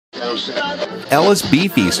Ellis B.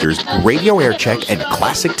 Feaster's Radio Aircheck and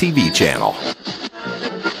Classic TV channel.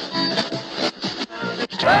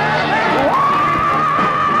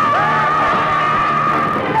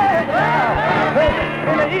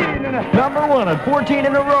 Number 1 at 14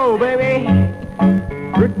 in a row, baby.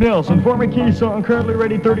 Rick Nelson, former key song, currently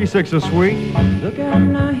ready 36 this week. Look out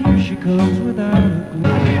now, here she comes without a clue.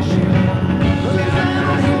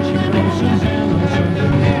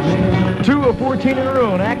 2 of 14 in a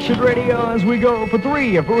row on Action Radio as we go for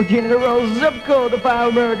 3 of 14 in a row. Zip code, the Power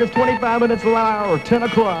America's 25 minutes an hour, 10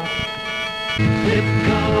 o'clock. Zip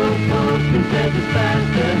code, postman says it's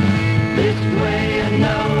faster. This way I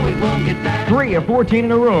know it won't get back. 3 of 14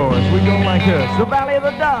 in a row as we go like this. The Valley of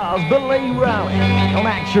the Dolls, Billy Riley on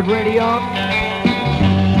Action Radio.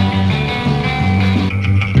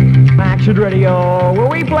 Action Radio, where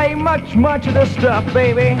we play much of this stuff,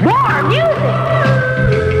 baby. More music!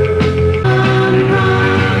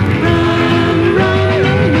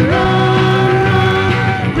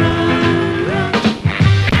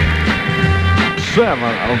 7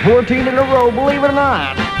 of 14 in a row, believe it or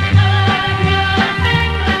not.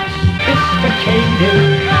 It's the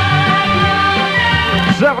K-Day.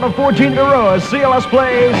 7 of 14 in a row as CLS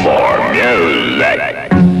plays More music.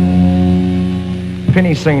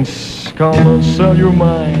 Penny Saints, call Don't Sell Your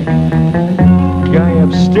Mind. Guy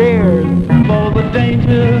upstairs. For the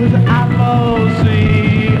dangers I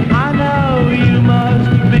foresee, I know you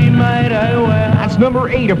must be made aware. That's number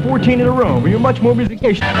 8 of 14 in a row. We're much more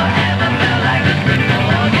musication.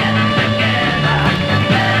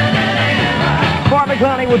 Farmer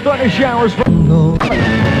Clowney with thunder showers. You know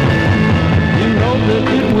that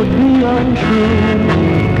it would be untrue.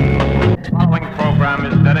 The following program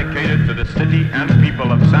is dedicated to the city and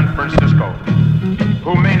people of San Francisco,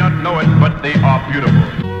 who may not know it, but they are beautiful.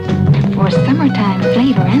 For summertime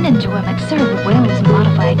flavor and enjoyment, serve Wells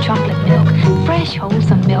Modified Chocolate Milk. Fresh,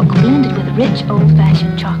 wholesome milk blended with rich,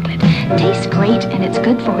 old-fashioned chocolate. Tastes great, and it's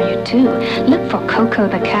good for you, too. Look for Coco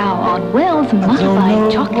the Cow on Wells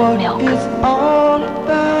Modified Chocolate Milk.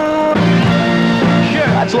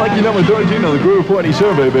 That's like your number 13 on the Groove 40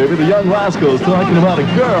 survey, baby. The Young Rascals talking about a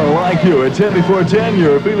girl like you. At 10 before 10,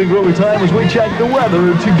 you're feeling groovy time as we check the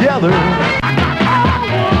weather together.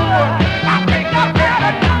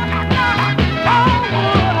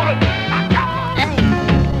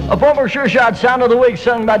 A former Sure Shot Sound of the Week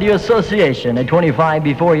sung by the Association at 25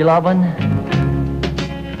 before 11.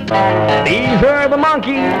 These are the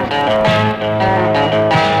Monkees.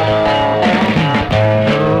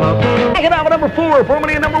 Taking out number 4,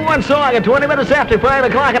 formerly a number 1 song at 20 minutes after 5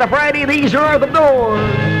 o'clock on a Friday. These are the Doors.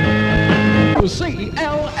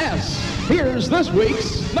 WCLS, here's this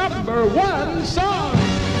week's number 1 song.